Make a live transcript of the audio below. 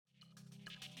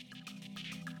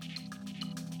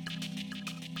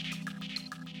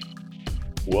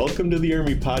Welcome to the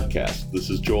ERMI podcast.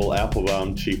 This is Joel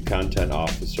Applebaum, Chief Content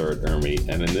Officer at ERMI,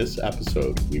 and in this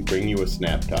episode, we bring you a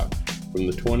snap talk from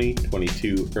the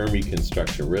 2022 ERMI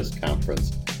Construction Risk Conference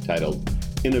titled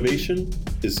Innovation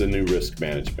is the New Risk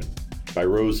Management by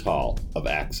Rose Hall of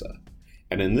AXA.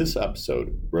 And in this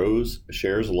episode, Rose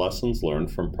shares lessons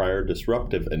learned from prior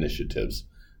disruptive initiatives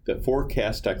that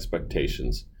forecast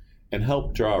expectations and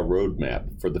help draw a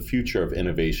roadmap for the future of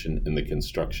innovation in the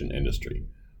construction industry.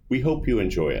 We hope you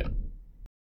enjoy it.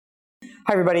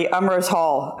 Hi, everybody. I'm Rose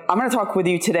Hall. I'm going to talk with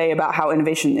you today about how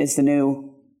innovation is the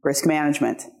new risk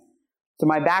management. So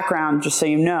my background, just so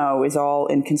you know, is all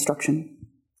in construction.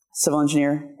 Civil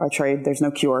engineer by trade. There's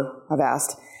no cure, I've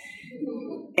asked.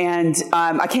 And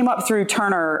I came up through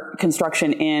Turner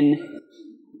Construction in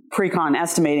pre-con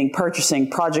estimating, purchasing,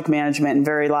 project management, and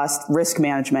very last risk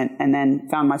management, and then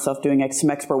found myself doing some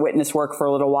expert witness work for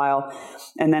a little while.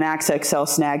 And then AXA Excel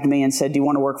snagged me and said, do you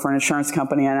want to work for an insurance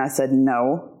company? And I said,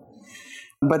 no.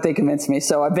 But they convinced me.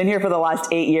 So I've been here for the last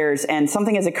 8 years, and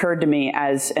something has occurred to me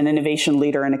as an innovation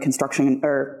leader in a construction,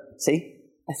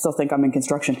 I still think I'm in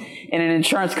construction, in an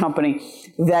insurance company,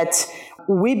 that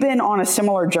we've been on a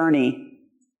similar journey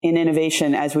in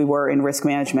innovation as we were in risk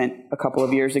management a couple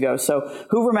of years ago. So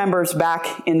who remembers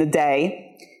back in the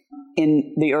day,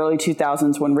 in the early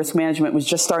 2000s, when risk management was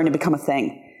just starting to become a thing?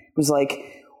 It was like,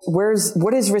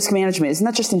 what is risk management? Isn't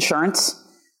that just insurance?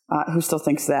 Who still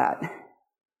thinks that?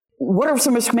 What are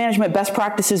some risk management best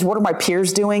practices? What are my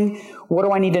peers doing? What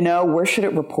do I need to know? Where should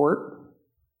it report?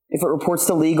 If it reports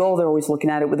to legal, they're always looking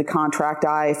at it with a contract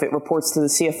eye. If it reports to the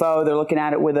CFO, they're looking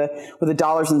at it with a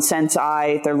dollars and cents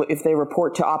eye. If they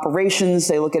report to operations,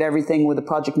 they look at everything with a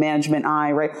project management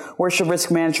eye, right? Where should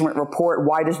risk management report?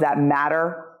 Why does that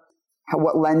matter?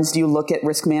 What lens do you look at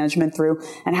risk management through?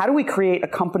 And how do we create a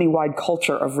company-wide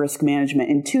culture of risk management?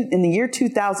 In the year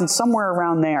 2000, somewhere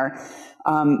around there,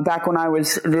 back when I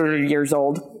was years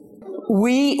old,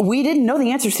 we didn't know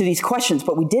the answers to these questions,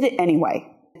 but we did it anyway.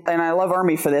 And I love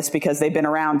ERMI for this because they've been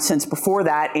around since before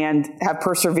that and have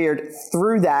persevered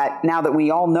through that. Now that we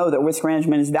all know that risk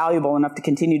management is valuable enough to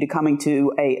continue to coming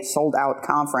to a sold-out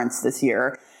conference this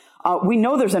year, we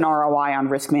know there's an ROI on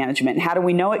risk management. How do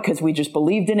we know it? Because we just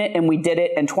believed in it and we did it.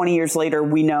 And 20 years later,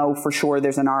 we know for sure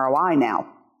there's an ROI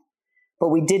now. But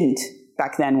we didn't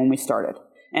back then when we started.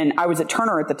 And I was at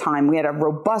Turner at the time. We had a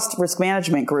robust risk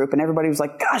management group and everybody was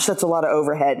like, gosh, that's a lot of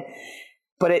overhead.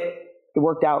 But it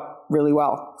worked out really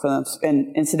well for them.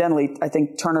 And incidentally, I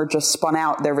think Turner just spun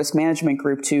out their risk management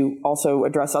group to also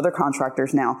address other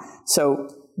contractors now. So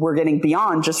we're getting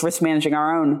beyond just risk managing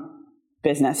our own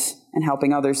business and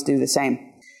helping others do the same.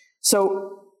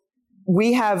 So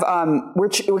we have,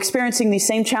 we're experiencing these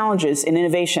same challenges in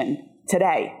innovation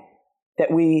today that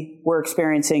we were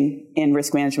experiencing in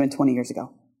risk management 20 years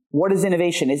ago. What is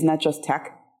innovation? Isn't that just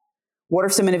tech? What are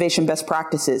some innovation best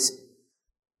practices?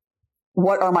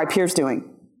 What are my peers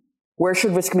doing? Where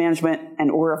should risk management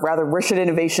where should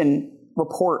innovation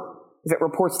report? If it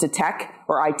reports to tech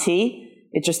or IT,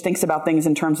 it just thinks about things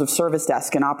in terms of service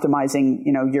desk and optimizing,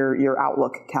 your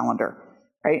Outlook calendar,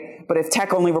 right? But if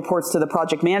tech only reports to the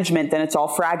project management, then it's all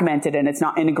fragmented and it's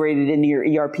not integrated into your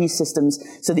ERP systems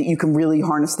so that you can really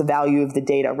harness the value of the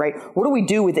data, right? What do we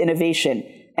do with innovation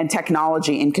and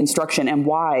technology in construction, and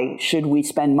why should we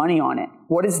spend money on it?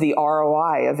 What is the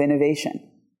ROI of innovation?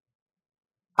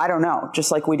 I don't know,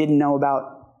 just like we didn't know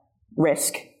about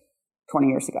risk 20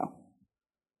 years ago.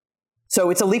 So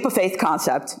it's a leap of faith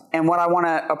concept. And what I want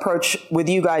to approach with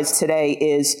you guys today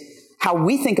is how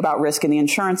we think about risk in the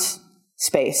insurance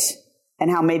space and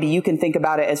how maybe you can think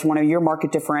about it as one of your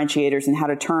market differentiators and how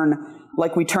to turn,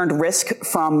 like we turned risk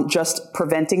from just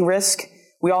preventing risk.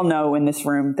 We all know in this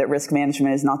room that risk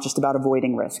management is not just about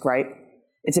avoiding risk, right?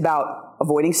 It's about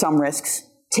avoiding some risks,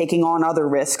 taking on other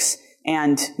risks,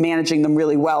 and managing them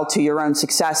really well to your own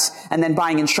success, and then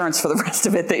buying insurance for the rest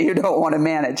of it that you don't want to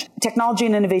manage. Technology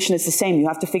and innovation is the same. You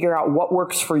have to figure out what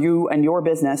works for you and your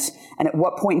business, and at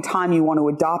what point in time you want to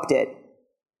adopt it,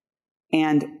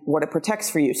 and what it protects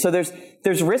for you. So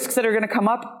there's risks that are going to come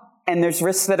up, and there's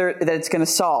risks that it's going to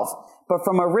solve. But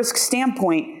from a risk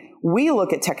standpoint, we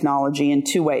look at technology in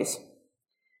two ways.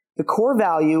 The core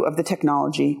value of the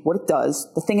technology, what it does,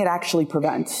 the thing it actually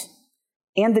prevents,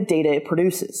 and the data it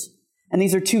produces. And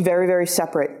these are two very, very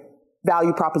separate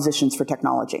value propositions for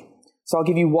technology. So I'll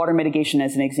give you water mitigation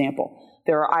as an example.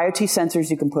 There are IoT sensors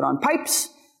you can put on pipes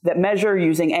that measure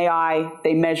using AI.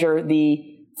 They measure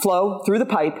the flow through the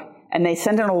pipe, and they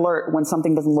send an alert when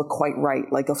something doesn't look quite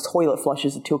right, like a toilet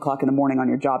flushes at 2 o'clock in the morning on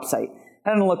your job site.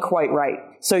 That doesn't look quite right.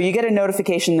 So you get a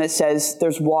notification that says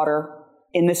there's water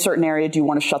in this certain area, do you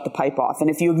want to shut the pipe off? And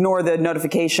if you ignore the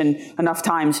notification enough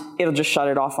times, it'll just shut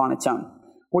it off on its own.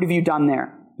 What have you done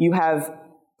there? You have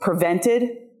prevented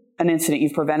an incident.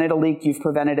 You've prevented a leak. You've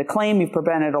prevented a claim. You've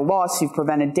prevented a loss. You've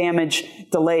prevented damage,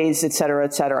 delays, et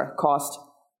cetera, cost.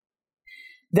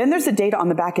 Then there's the data on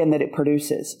the back end that it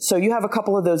produces. So you have a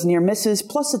couple of those near misses,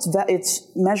 plus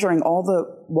it's measuring all the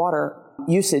water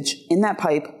usage in that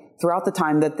pipe throughout the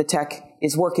time that the tech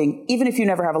is working, even if you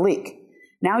never have a leak.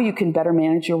 Now you can better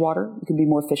manage your water. You can be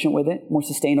more efficient with it, more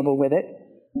sustainable with it.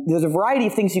 There's a variety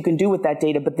of things you can do with that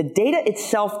data, but the data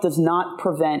itself does not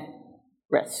prevent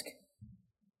risk.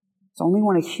 It's only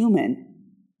when a human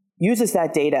uses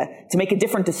that data to make a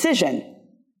different decision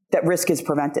that risk is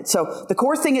prevented. So the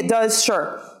core thing it does,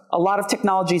 sure, a lot of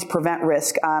technologies prevent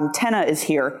risk. Tenna is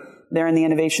here. They're in the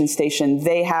innovation station.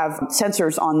 They have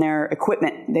sensors on their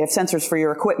equipment. They have sensors for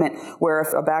your equipment where if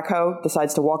a backhoe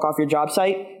decides to walk off your job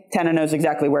site, Tenna knows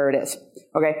exactly where it is.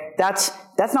 Okay, that's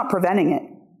not preventing it,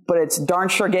 but it's darn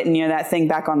sure getting you that thing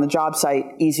back on the job site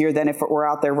easier than if it were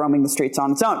out there roaming the streets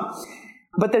on its own.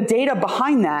 But the data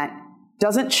behind that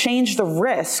doesn't change the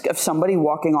risk of somebody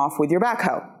walking off with your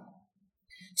backhoe.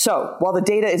 So while the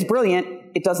data is brilliant,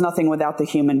 it does nothing without the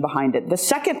human behind it. The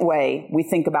second way we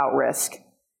think about risk,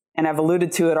 and I've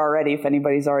alluded to it already if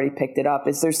anybody's already picked it up,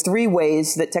 is there's 3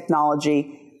 ways that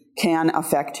technology can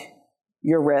affect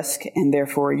your risk and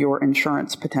therefore your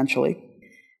insurance potentially.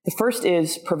 The first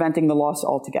is preventing the loss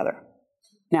altogether.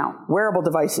 Now, wearable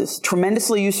devices,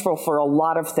 tremendously useful for a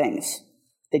lot of things.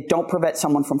 They don't prevent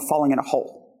someone from falling in a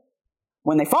hole.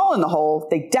 When they fall in the hole,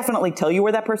 they definitely tell you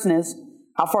where that person is,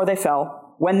 how far they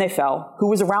fell, when they fell, who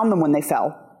was around them when they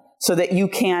fell, so that you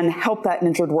can help that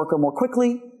injured worker more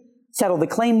quickly, settle the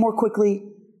claim more quickly,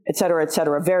 et cetera, et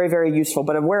cetera. Very, very useful.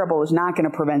 But a wearable is not going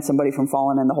to prevent somebody from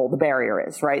falling in the hole. The barrier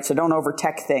is, right? So don't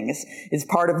over-tech things is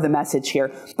part of the message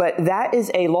here. But that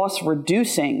is a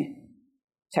loss-reducing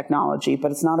technology,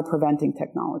 but it's not a preventing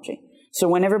technology. So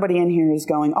when everybody in here is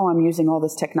going, oh, I'm using all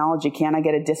this technology, can I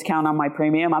get a discount on my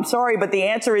premium? I'm sorry, but the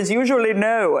answer is usually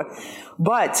no.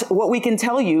 But what we can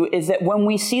tell you is that when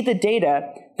we see the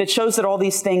data that shows that all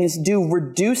these things do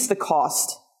reduce the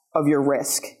cost of your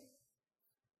risk,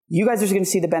 you guys are going to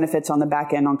see the benefits on the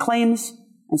back end on claims,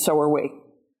 and so are we.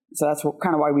 So that's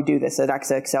kind of why we do this at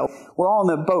XXL. We're all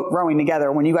in the boat rowing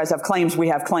together. When you guys have claims, we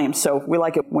have claims. So we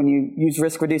like it when you use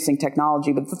risk-reducing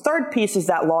technology. But the third piece is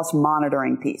that loss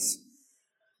monitoring piece.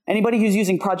 Anybody who's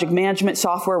using project management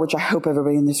software, which I hope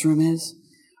everybody in this room is,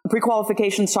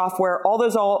 pre-qualification software,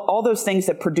 all those things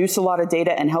that produce a lot of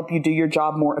data and help you do your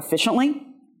job more efficiently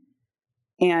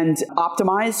and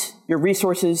optimize your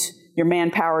resources, your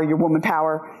manpower, your woman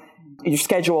power, your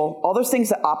schedule, all those things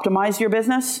that optimize your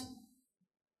business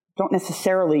don't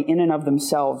necessarily in and of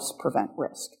themselves prevent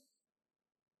risk.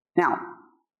 Now,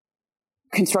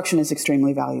 construction is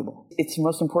extremely valuable. It's the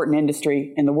most important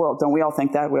industry in the world. Don't we all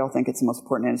think that? We all think it's the most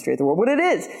important industry in the world. But it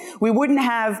is. We wouldn't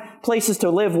have places to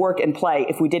live, work, and play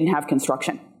if we didn't have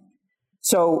construction.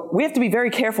 So we have to be very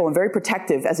careful and very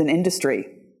protective as an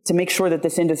industry to make sure that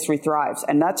this industry thrives.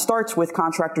 And that starts with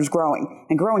contractors growing,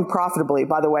 and growing profitably.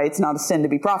 By the way, it's not a sin to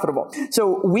be profitable.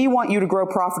 So we want you to grow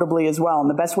profitably as well. And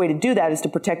the best way to do that is to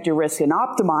protect your risk and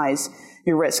optimize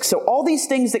your risk. So all these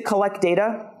things that collect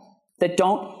data that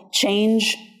don't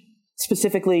change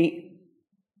specifically,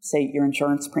 say, your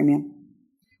insurance premium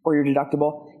or your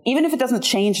deductible, even if it doesn't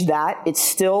change that, it's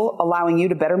still allowing you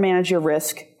to better manage your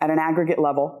risk at an aggregate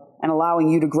level and allowing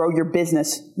you to grow your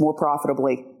business more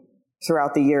profitably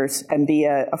throughout the years and be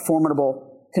a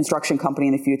formidable construction company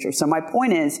in the future. So my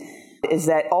point is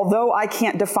that although I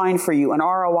can't define for you an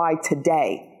ROI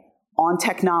today on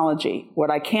technology,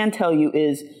 what I can tell you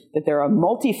is that there's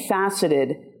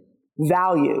multifaceted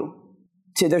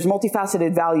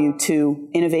value to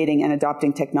innovating and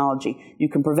adopting technology. You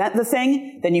can prevent the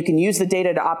thing, then you can use the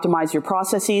data to optimize your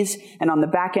processes, and on the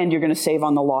back end, you're going to save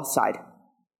on the loss side.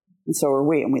 And so are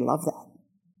we, and we love that.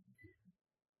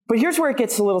 But here's where it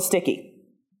gets a little sticky.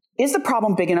 Is the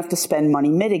problem big enough to spend money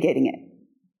mitigating it?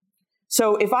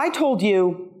 So if I told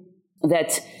you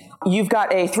that you've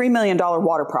got a $3 million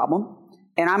water problem,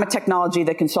 and I'm a technology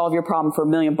that can solve your problem for $1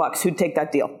 million, who'd take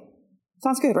that deal?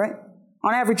 Sounds good, right?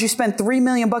 On average, you spend $3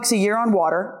 million a year on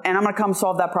water, and I'm going to come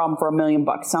solve that problem for $1 million.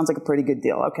 Sounds like a pretty good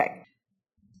deal. Okay.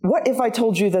 What if I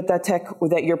told you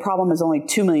that your problem is only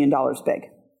 $2 million big,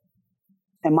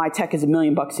 and my tech is $1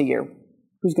 million a year?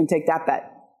 Who's going to take that bet?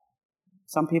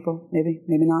 Some people, maybe,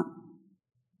 maybe not.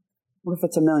 What if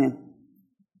it's $1 million?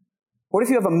 What if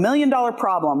you have $1 million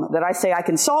problem that I say I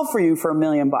can solve for you for $1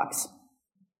 million?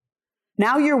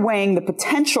 Now you're weighing the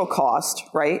potential cost,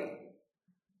 right,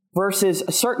 versus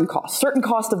a certain cost. Certain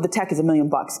cost of the tech is $1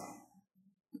 million.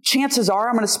 chances are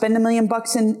I'm going to spend $1 million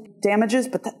in damages,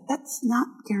 but that's not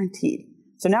guaranteed.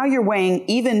 So now you're weighing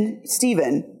even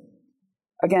Steven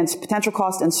against potential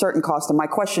cost and certain cost. And my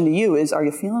question to you is, are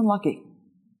you feeling lucky?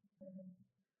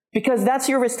 Because that's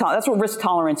your risk tolerance. That's what risk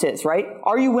tolerance is, right?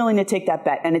 Are you willing to take that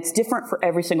bet? And it's different for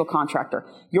every single contractor.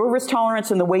 Your risk tolerance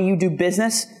and the way you do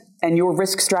business and your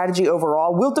risk strategy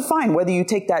overall will define whether you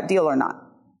take that deal or not.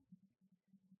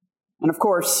 And of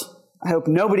course, I hope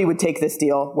nobody would take this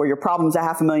deal where your problem's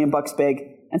 $500,000 big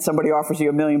and somebody offers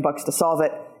you $1 million to solve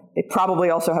it. They probably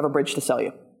also have a bridge to sell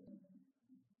you.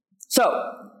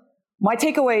 So my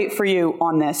takeaway for you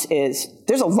on this is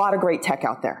there's a lot of great tech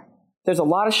out there. There's a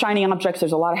lot of shiny objects.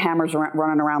 There's a lot of hammers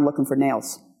running around looking for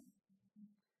nails.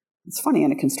 It's funny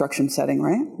in a construction setting,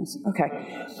 right?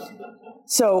 Okay.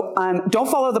 So don't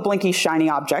follow the blinky shiny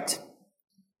object.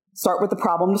 Start with the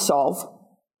problem to solve.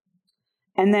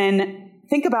 And then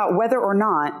think about whether or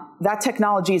not that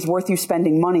technology is worth you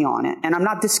spending money on it. And I'm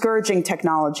not discouraging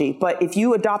technology, but if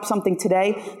you adopt something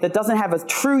today that doesn't have a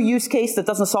true use case, that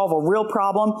doesn't solve a real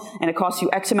problem, and it costs you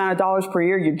X amount of dollars per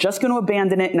year, you're just going to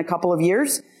abandon it in a couple of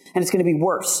years, and it's going to be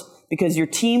worse because your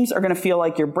teams are going to feel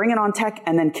like you're bringing on tech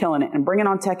and then killing it and bringing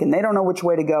on tech and they don't know which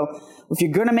way to go. If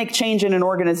you're going to make change in an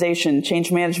organization,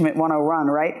 change management 101,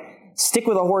 right? Stick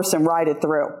with a horse and ride it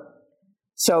through.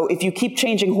 So if you keep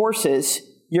changing horses,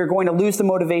 you're going to lose the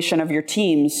motivation of your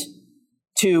teams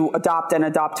to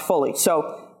adopt fully.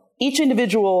 So each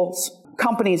individual's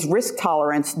company's risk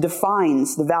tolerance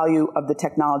defines the value of the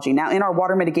technology. Now, in our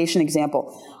water mitigation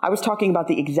example, I was talking about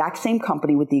the exact same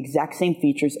company with the exact same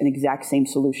features and exact same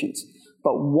solutions.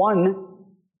 But one,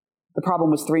 the problem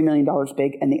was $3 million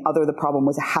big, and the other, the problem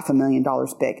was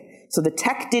 $500,000 big. So the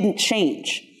tech didn't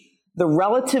change. The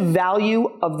relative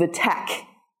value of the tech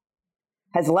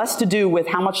has less to do with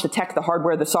how much the tech, the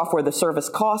hardware, the software, the service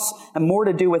costs, and more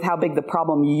to do with how big the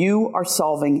problem you are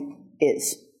solving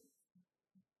is.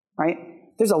 Right?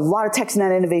 There's a lot of techs in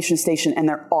that innovation station, and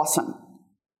they're awesome.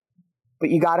 But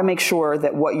you got to make sure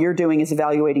that what you're doing is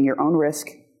evaluating your own risk,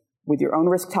 with your own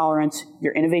risk tolerance,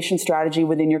 your innovation strategy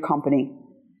within your company,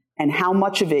 and how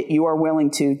much of it you are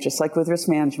willing to, just like with risk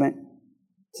management,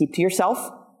 keep to yourself,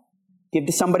 give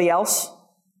to somebody else,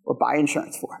 or buy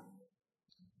insurance for.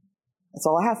 That's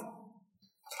all I have.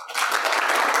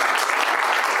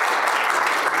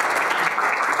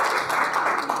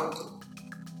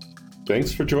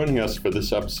 Thanks for joining us for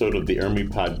this episode of the ERMI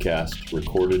podcast,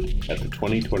 recorded at the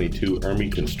 2022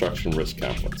 ERMI Construction Risk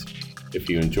Conference. If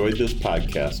you enjoyed this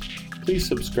podcast, please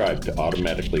subscribe to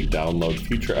automatically download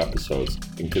future episodes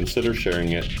and consider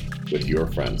sharing it with your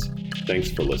friends.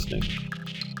 Thanks for listening.